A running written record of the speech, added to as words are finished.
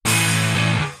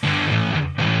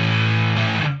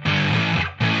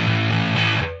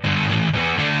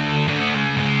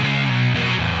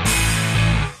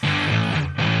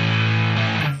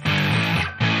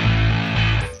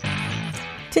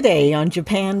Today on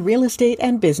Japan Real Estate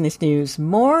and Business News,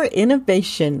 more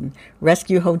innovation,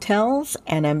 rescue hotels,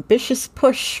 an ambitious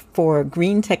push for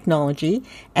green technology,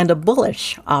 and a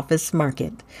bullish office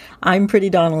market. I'm Pretty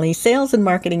Donnelly, Sales and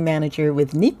Marketing Manager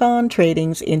with Nippon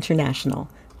Tradings International.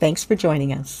 Thanks for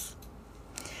joining us.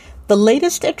 The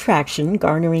latest attraction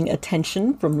garnering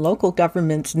attention from local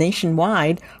governments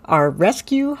nationwide are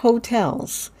rescue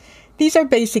hotels. These are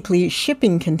basically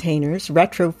shipping containers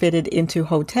retrofitted into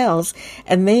hotels,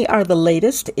 and they are the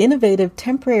latest innovative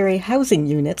temporary housing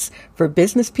units for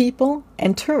business people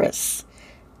and tourists.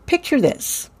 Picture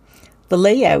this. The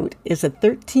layout is a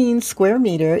 13 square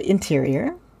meter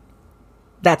interior.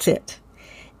 That's it.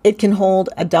 It can hold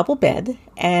a double bed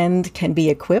and can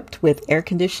be equipped with air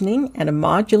conditioning and a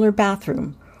modular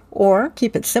bathroom, or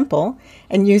keep it simple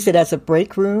and use it as a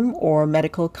break room or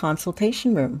medical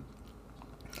consultation room.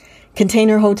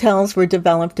 Container hotels were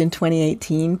developed in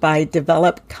 2018 by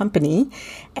Develop Company,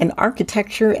 an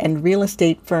architecture and real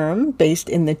estate firm based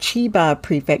in the Chiba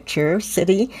Prefecture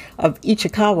city of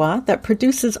Ichikawa that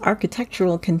produces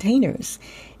architectural containers.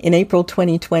 In April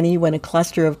 2020, when a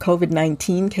cluster of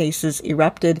COVID-19 cases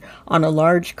erupted on a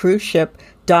large cruise ship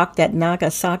docked at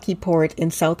Nagasaki port in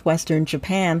southwestern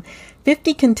Japan,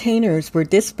 50 containers were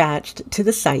dispatched to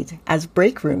the site as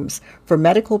break rooms for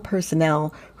medical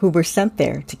personnel who were sent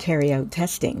there to carry out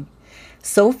testing.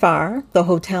 So far, the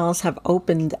hotels have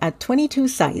opened at 22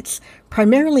 sites,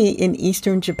 primarily in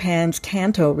eastern Japan's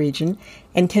Kanto region,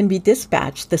 and can be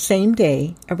dispatched the same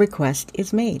day a request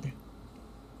is made.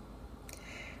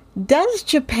 Does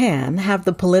Japan have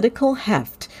the political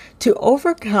heft to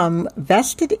overcome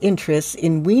vested interests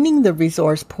in weaning the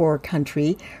resource-poor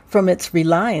country from its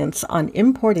reliance on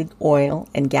imported oil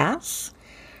and gas?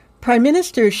 Prime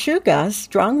Minister Suga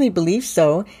strongly believes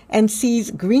so and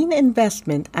sees green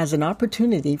investment as an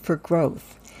opportunity for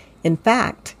growth. In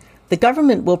fact, the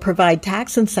government will provide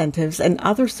tax incentives and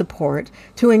other support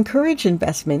to encourage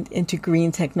investment into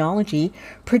green technology,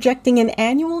 projecting an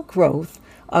annual growth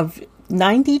of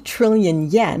 90 trillion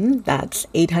yen, that's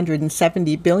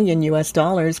 870 billion US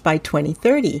dollars by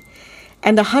 2030,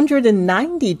 and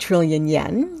 190 trillion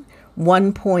yen,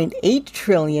 $1.8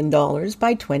 trillion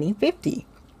by 2050.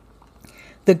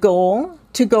 The goal,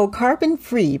 to go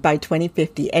carbon-free by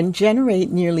 2050 and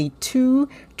generate nearly $2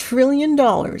 trillion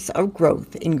of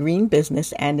growth in green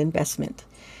business and investment.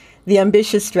 The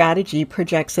ambitious strategy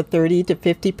projects a 30 to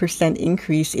 50%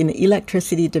 increase in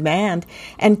electricity demand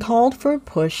and called for a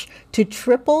push to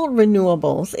triple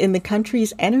renewables in the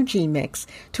country's energy mix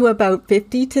to about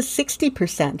 50 to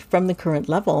 60% from the current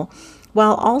level,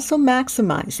 while also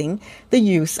maximizing the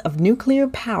use of nuclear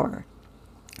power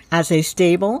as a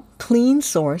stable, clean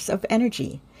source of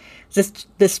energy.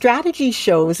 The strategy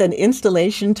shows an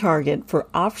installation target for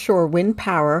offshore wind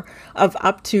power of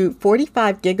up to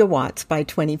 45 gigawatts by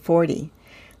 2040.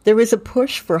 There is a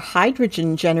push for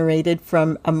hydrogen generated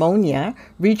from ammonia,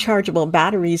 rechargeable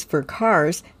batteries for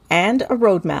cars, and a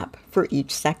roadmap for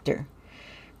each sector.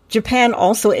 Japan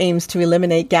also aims to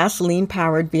eliminate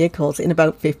gasoline-powered vehicles in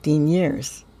about 15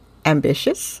 years.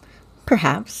 Ambitious?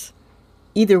 Perhaps.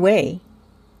 Either way,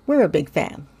 we're a big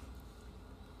fan.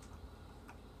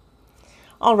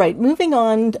 All right, moving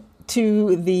on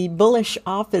to the bullish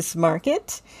office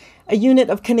market. A unit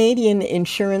of Canadian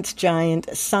insurance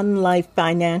giant Sun Life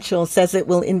Financial says it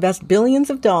will invest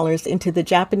billions of dollars into the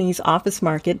Japanese office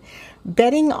market,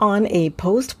 betting on a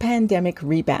post-pandemic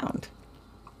rebound.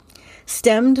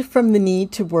 Stemmed from the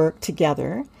need to work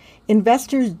together,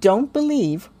 investors don't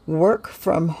believe work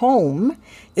from home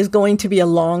is going to be a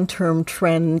long-term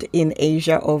trend in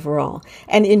Asia overall,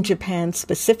 and in Japan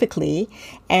specifically,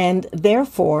 and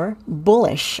therefore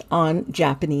bullish on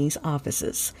Japanese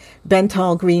offices.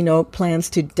 Bentall Green Oak plans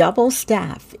to double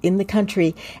staff in the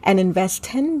country and invest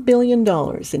 $10 billion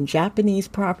in Japanese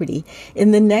property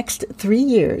in the next 3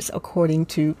 years, according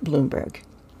to Bloomberg.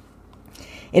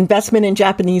 Investment in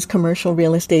Japanese commercial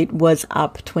real estate was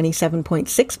up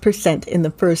 27.6% in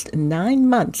the first 9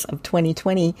 months of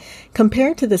 2020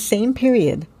 compared to the same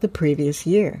period the previous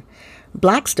year.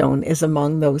 Blackstone is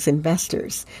among those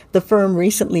investors. The firm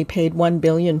recently paid $1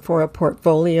 billion for a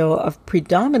portfolio of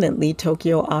predominantly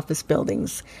Tokyo office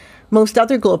buildings. Most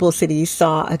other global cities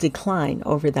saw a decline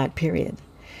over that period.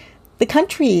 The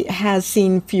country has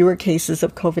seen fewer cases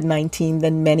of COVID-19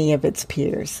 than many of its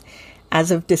peers. As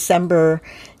of December,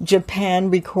 Japan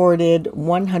recorded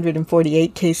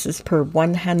 148 cases per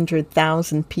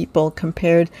 100,000 people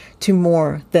compared to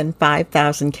more than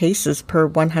 5,000 cases per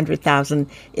 100,000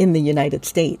 in the United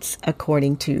States,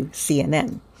 according to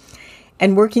CNN.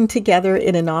 And working together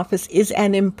in an office is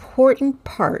an important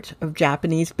part of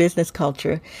Japanese business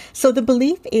culture, so the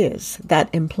belief is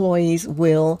that employees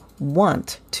will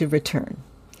want to return.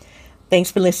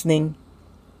 Thanks for listening.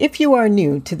 If you are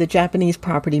new to the Japanese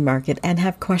property market and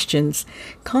have questions,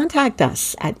 contact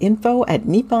us at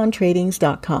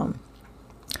info@nippontradings.com.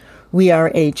 We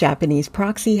are a Japanese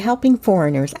proxy helping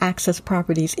foreigners access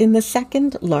properties in the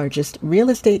second largest real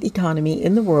estate economy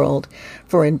in the world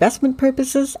for investment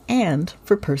purposes and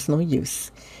for personal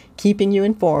use. Keeping you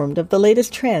informed of the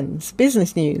latest trends,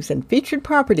 business news, and featured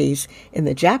properties in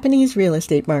the Japanese real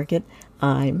estate market,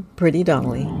 I'm Pretty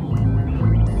Donnelly.